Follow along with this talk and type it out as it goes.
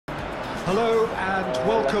Hello and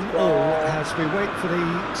welcome all as we wait for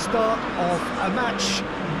the start of a match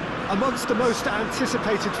amongst the most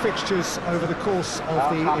anticipated fixtures over the course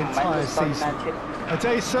of the entire season. A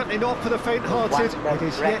day certainly not for the faint-hearted. It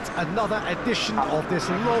is yet another edition of this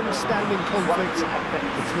long-standing conflict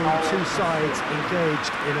between two sides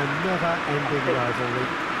engaged in a never-ending rivalry.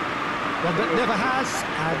 One that never has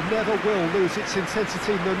and never will lose its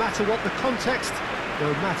intensity, no matter what the context,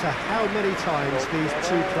 no matter how many times these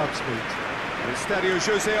two clubs meet. The Estadio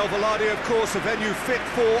José Alvalade, of course, a venue fit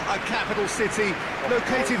for a capital city,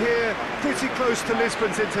 located here pretty close to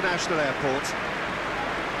Lisbon's international airport.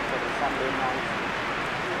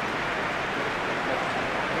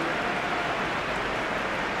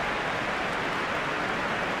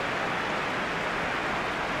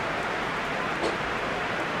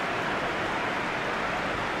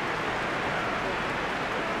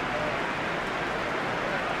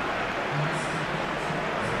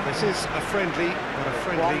 This is a friendly, but a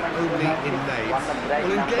friendly only in name.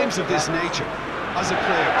 Well, in games of this nature, as a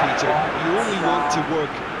player, Peter, you only want to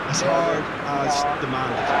work as hard as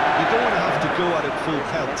demanded. You don't want to have to go at it full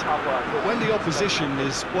pelt. But when the opposition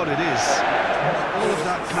is what it is, all of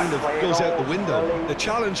that kind of goes out the window. The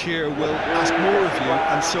challenge here will ask more of you,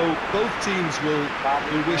 and so both teams will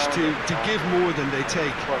wish to give more than they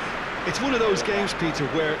take. It's one of those games, Peter,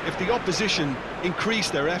 where if the opposition increase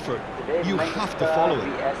their effort, you have to follow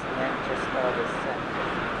it.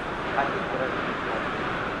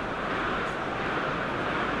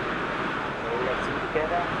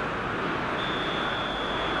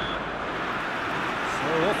 So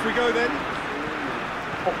off we go then.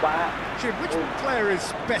 Jim, which player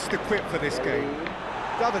is best equipped for this game?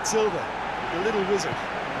 David Silva, the little wizard.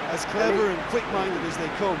 As clever and quick-minded as they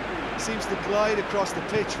come, seems to glide across the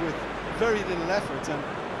pitch with very little effort, and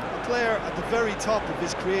a player at the very top of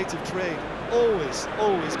his creative trade. Always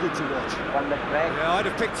good to watch. Yeah, I'd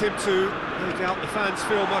have picked him too. No doubt the fans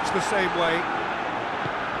feel much the same way.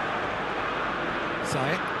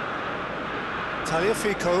 Zayek.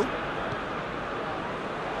 Tagliafico.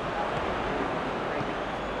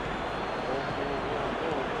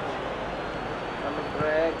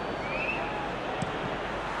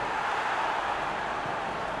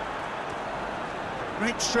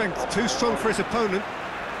 Great strength, too strong for his opponent.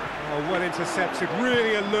 Oh, well intercepted,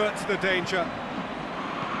 really alert to the danger.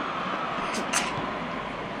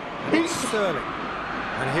 And it's Sterling.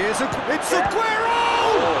 And here's it's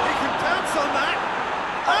Aguero! He can pounce on that.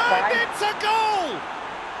 And it's a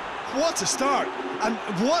goal! What a start, and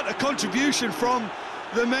what a contribution from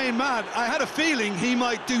the main man. I had a feeling he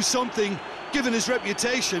might do something, given his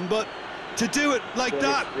reputation, but to do it like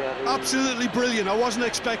that, absolutely brilliant. I wasn't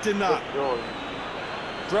expecting that.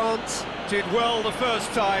 Grant did well the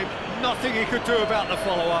first time, nothing he could do about the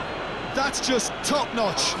follow-up. That's just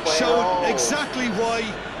top-notch, showed exactly why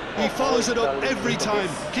he follows it up every time.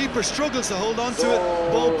 Keeper struggles to hold on to it,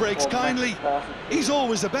 ball breaks kindly. He's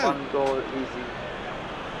always about.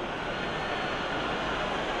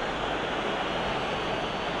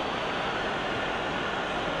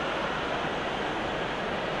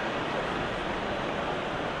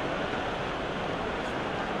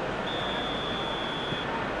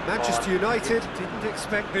 Manchester United didn't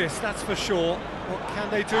expect this, that's for sure. What can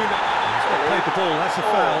they do now? He's not played the ball, that's a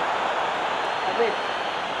foul.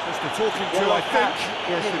 Just a talking to, I think.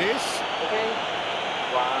 Yes, it is.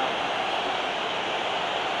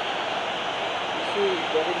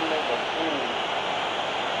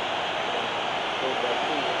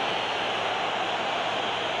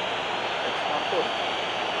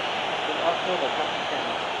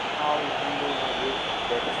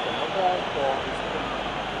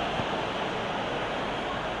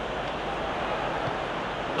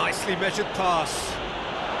 Nicely measured pass.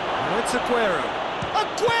 Now it's Aguero.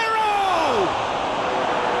 Aguero!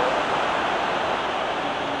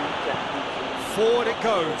 Forward it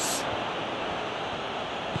goes.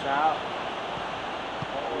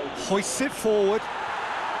 Hoists it forward.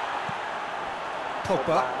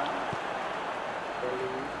 Pogba.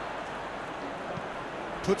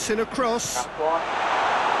 Puts in a cross.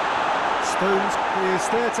 Stones is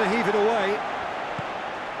there to heave it away.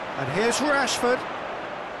 And here's Rashford.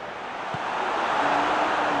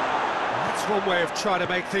 That's one way of trying to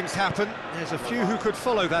make things happen. There's a few who could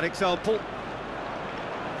follow that example.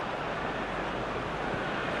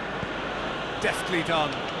 Deftly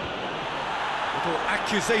done. Little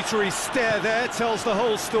accusatory stare there tells the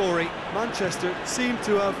whole story. Manchester seemed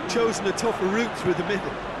to have chosen a tougher route through the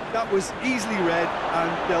middle. That was easily read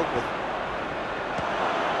and dealt with.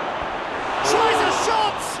 Tries a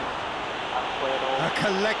shot! A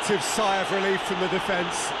collective sigh of relief from the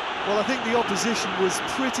defence. Well, I think the opposition was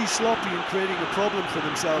pretty sloppy in creating a problem for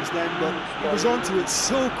themselves then, but he was onto it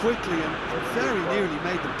so quickly and very nearly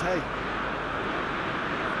made them pay.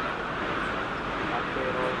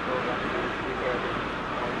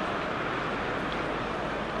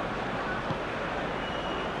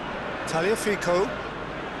 Tagliafico.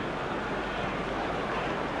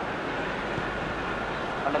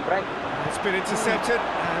 It's been intercepted,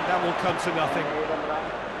 and that will come to nothing.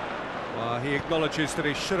 He acknowledges that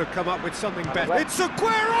he should have come up with something better. It's Aguero!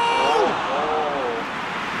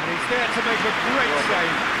 And he's there to make a great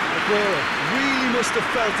save. Aguero really must have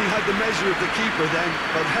felt he had the measure of the keeper then,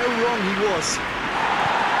 but how wrong he was.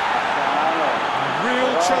 A real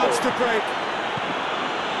chance to break.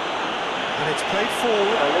 And it's played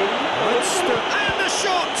forward. And the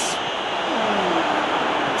shot!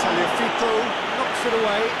 Tagliafico Knocks it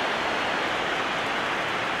away.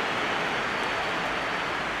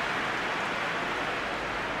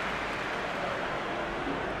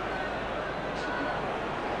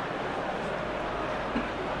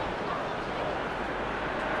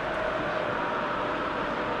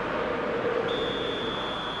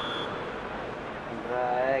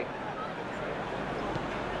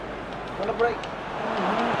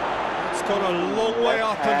 It's gone a long way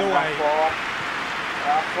up and away.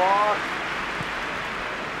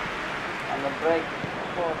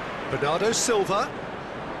 Bernardo Silva.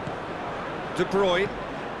 De Bruyne.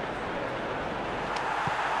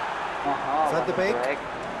 Van de Beek.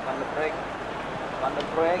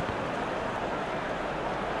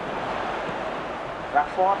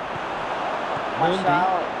 Mendy.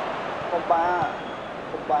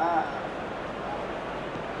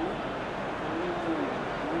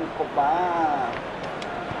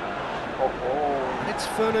 It's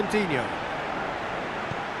Fernandinho.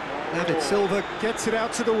 David Silva gets it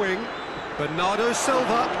out to the wing. Bernardo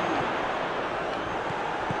Silva.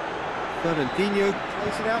 Fernandinho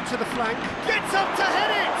plays it out to the flank. Gets up to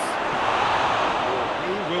head it!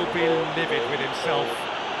 He will be livid with himself.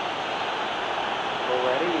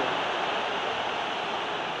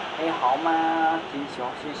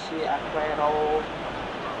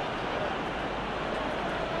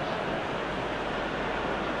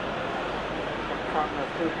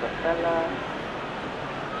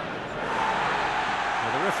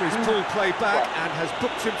 Well, the referee's pulled play back and has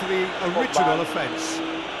booked him for the original offence.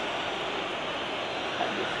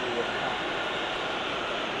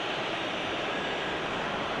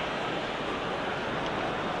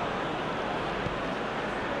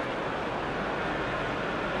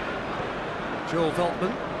 Joel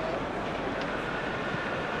Veltman.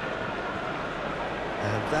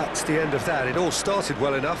 And that's the end of that. It all started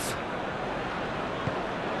well enough.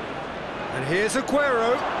 And here's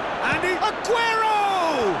Aguero.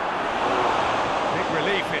 Aguero! Big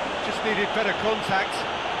relief, it just needed better contact.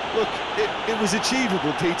 Look, it was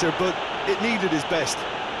achievable, Peter, but it needed his best.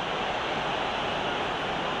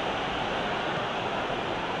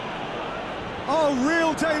 Oh,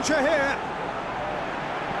 real danger here.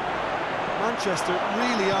 Manchester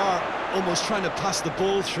really are almost trying to pass the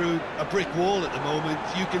ball through a brick wall at the moment.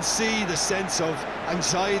 You can see the sense of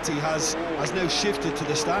anxiety has now shifted to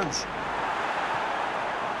the stands.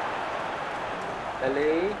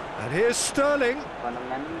 And here's Sterling.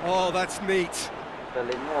 Oh, that's neat.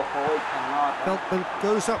 Veltman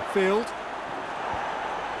goes upfield.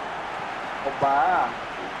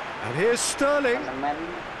 And here's Sterling.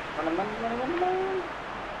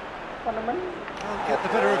 Can't get the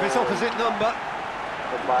better of his opposite number.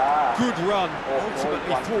 Good run,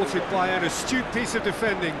 ultimately thwarted by an astute piece of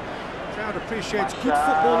defending. Crowd appreciates good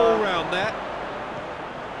football all round there.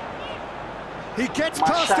 He gets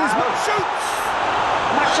past his man, shoots!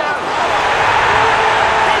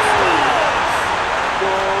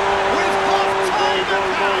 With half time in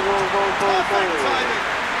hand, perfect timing.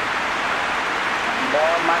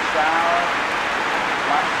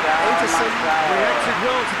 Anderson reacted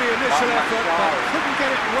well to the initial effort, but couldn't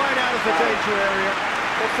get it right out of the danger area.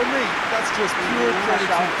 But for me, that's just pure credit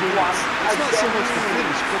to brilliance. It's not so much the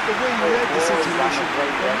finish, but the way he read the situation,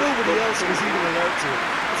 and nobody else was even allowed to.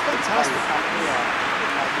 It's fantastic.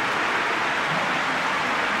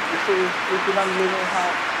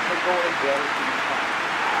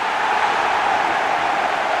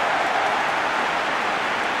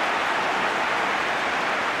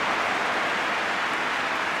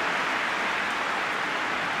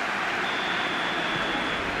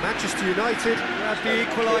 Manchester United grab the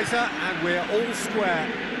equaliser and we're all square.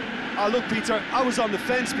 Look, Peter, I was on the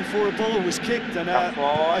fence before a ball was kicked and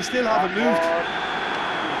I still haven't moved.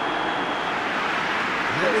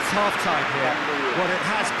 And And it's half-time here. Well, it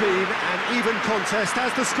has been an even contest,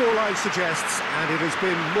 as the scoreline suggests, and it has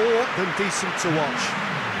been more than decent to watch.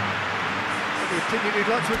 Any opinion you'd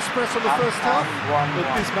like to express on the first half? Look,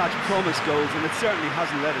 this match promised goals, and it certainly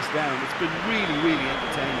hasn't let us down. It's been really, really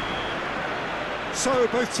entertaining. So,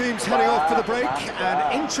 both teams heading off for the break.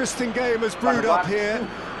 An interesting game has brewed up here,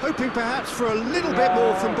 hoping perhaps for a little bit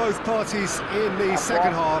more from both parties in the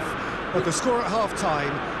second half, but the score at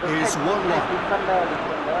half-time is 1-1.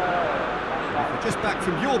 Just back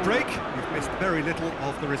from your break, you've missed very little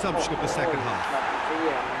of the resumption of the second half.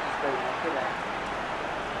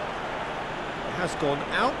 It has gone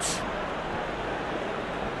out.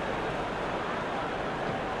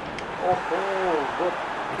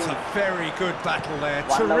 It's a very good battle there,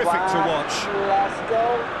 terrific to watch.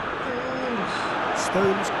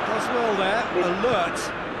 Stones does well there, alert.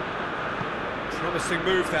 Promising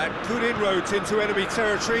move that, good inroads into enemy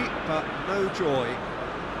territory, but no joy.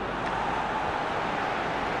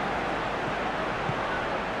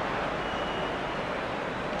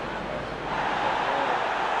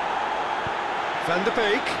 Van der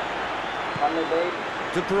Beek.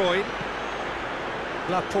 De Bruyne.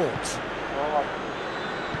 Laporte.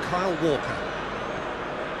 Kyle Walker.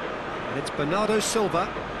 And it's Bernardo Silva.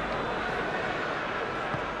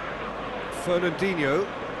 Fernandinho.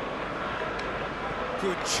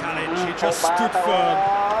 Good challenge, he just stood firm.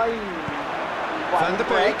 Van der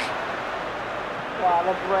Beek.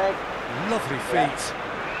 Lovely feet.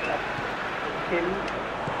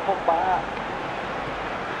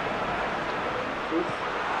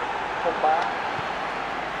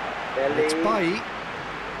 It's Bailly.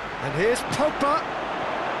 And here's Pogba.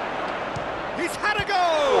 He's had a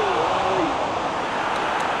goal!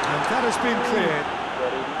 And that has been cleared.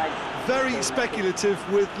 Very speculative,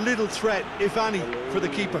 with little threat, if any, for the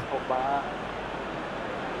keeper.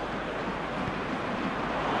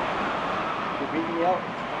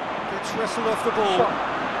 Gets wrestled off the ball.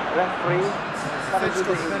 Defence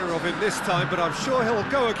got the better of him this time, but I'm sure he'll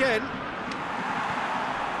go again.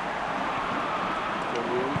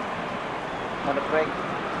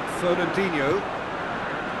 Fernandinho.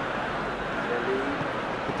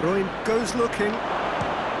 De Bruyne goes looking.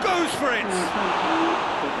 Goes for it!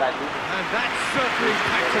 And that certainly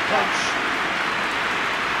packs a punch.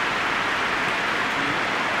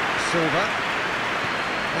 Silva.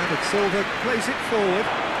 David Silva plays it forward.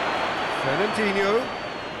 Fernandinho.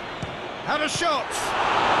 Had a shot!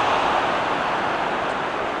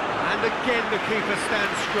 And again the keeper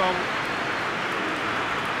stands strong.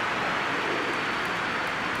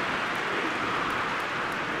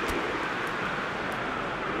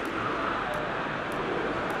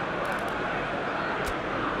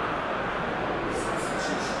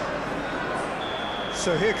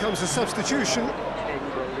 So here comes a substitution.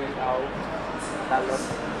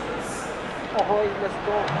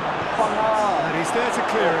 And he's there to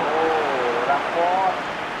clear it.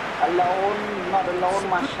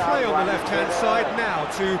 Good play on the left-hand side now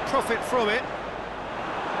to profit from it.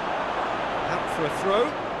 Out for a throw.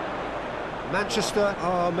 Manchester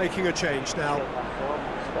are making a change now.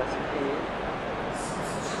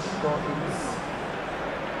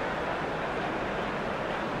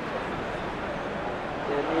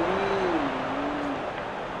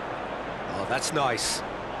 Oh, that's nice.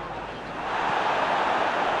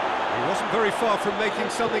 He wasn't very far from making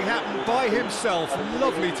something happen by himself.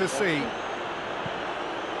 Lovely to see.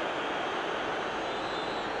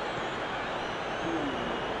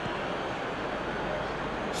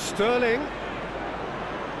 Sterling.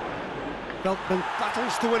 Veltman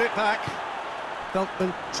battles to win it back.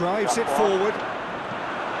 Veltman drives it forward.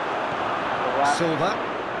 Silva.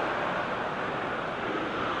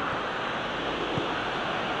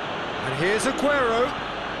 And here's Aguero.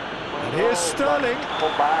 And here's Sterling.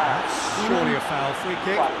 That's surely a foul, free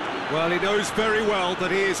kick. Well, he knows very well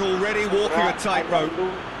that he is already walking a tightrope.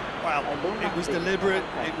 Well, it was deliberate,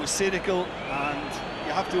 it was cynical, and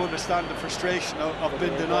you have to understand the frustration of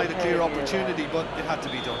being denied a clear opportunity, but it had to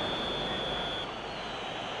be done.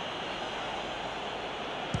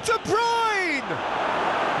 De Bruyne!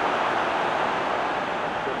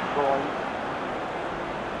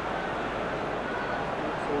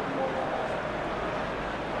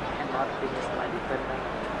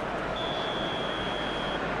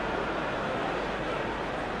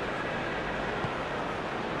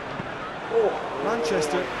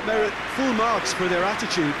 Manchester merit full marks for their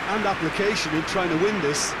attitude and application in trying to win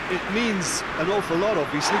this. It means an awful lot,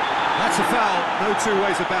 obviously. That's a foul, no two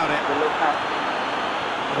ways about it.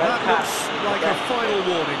 That looks like a final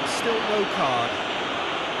warning, still no card.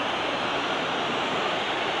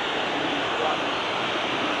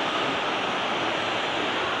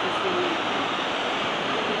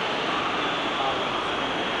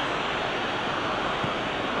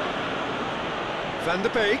 Van de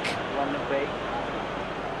Beek.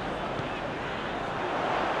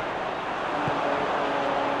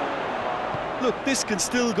 Look, this can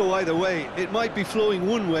still go either way. It might be flowing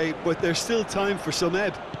one way, but there's still time for some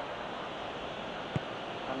ebb.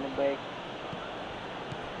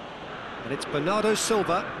 And it's Bernardo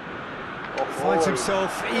Silva. Finds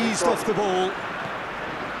himself eased off the ball.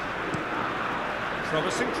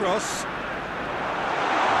 Promising cross.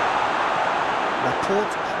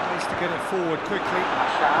 Laporte tries to get it forward quickly.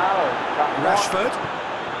 Rashford.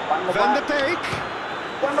 Van de Beek.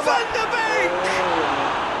 Van de Beek!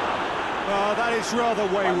 Oh, that is rather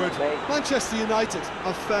wayward. Manchester United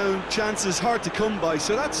have found chances hard to come by,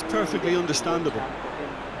 so that's perfectly understandable.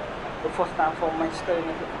 The first time for Manchester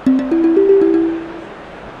United.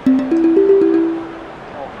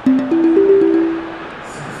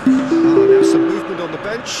 Now some movement on the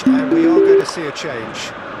bench, and we are going to see a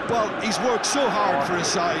change. Well, he's worked so hard for his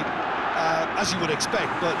side, as you would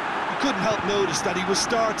expect, but you couldn't help notice that he was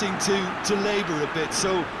starting to labour a bit,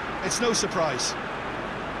 so it's no surprise.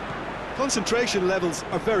 Concentration levels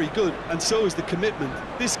are very good, and so is the commitment.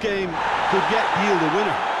 This game could yet yield a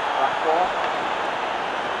winner.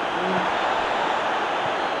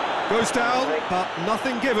 Goes down, but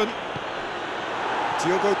nothing given.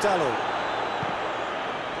 Diogo Dalot.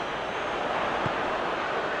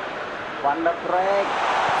 Van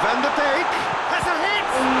Van de Beek has a hit!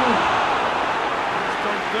 He's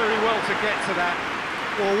done very well to get to that.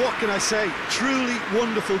 Well, what can I say? Truly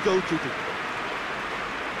wonderful goalkeeping.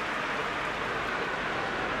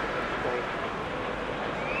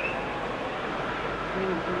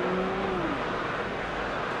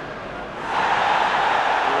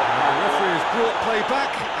 The referee has brought play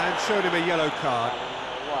back and showed him a yellow card.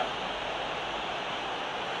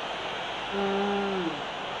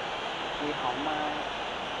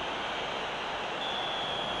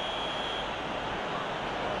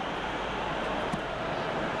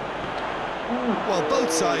 Well,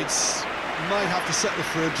 both sides might have to settle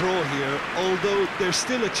for a draw here, although there's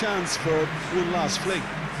still a chance for one last fling.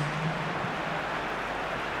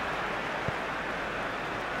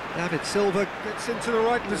 David Silva gets into the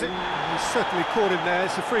right position. He's certainly caught him there.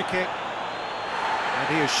 It's a free kick. And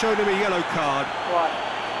he has shown him a yellow card.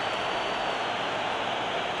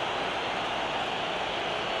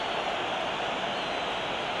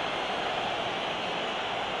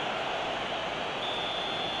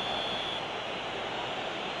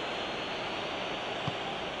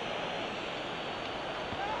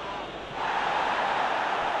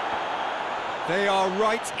 They are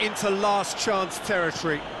right into last chance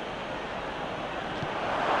territory.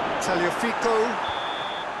 Tagliafico.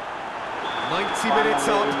 90 minutes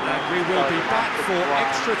up, and we will be back for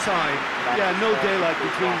extra time. Yeah, no daylight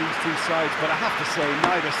between these two sides, but I have to say,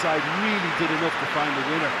 neither side really did enough to find the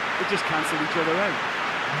winner. They just cancelled each other out.